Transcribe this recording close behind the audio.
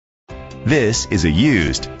This is a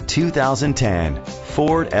used 2010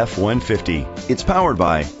 Ford F-150. It's powered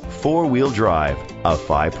by four-wheel drive, a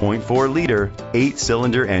 5.4-liter,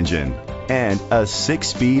 8-cylinder engine, and a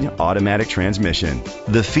 6-speed automatic transmission.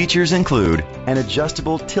 The features include an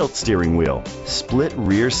adjustable tilt steering wheel, split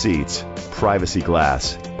rear seats, privacy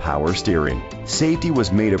glass, power steering. Safety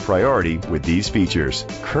was made a priority with these features: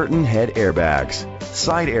 curtain head airbags,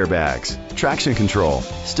 side airbags, traction control,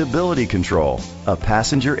 stability control, a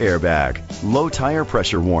passenger airbag, low tire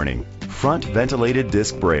pressure warning, front ventilated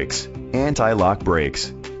disc brakes, anti-lock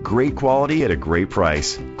brakes. Great quality at a great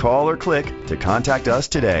price. Call or click to contact us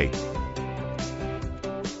today.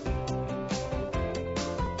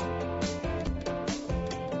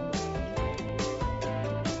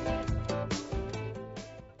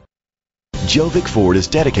 Gjovik Ford is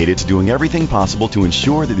dedicated to doing everything possible to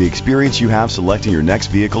ensure that the experience you have selecting your next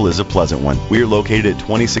vehicle is a pleasant one. We are located at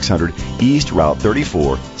 2600 East Route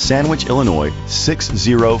 34, Sandwich, Illinois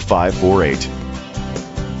 60548.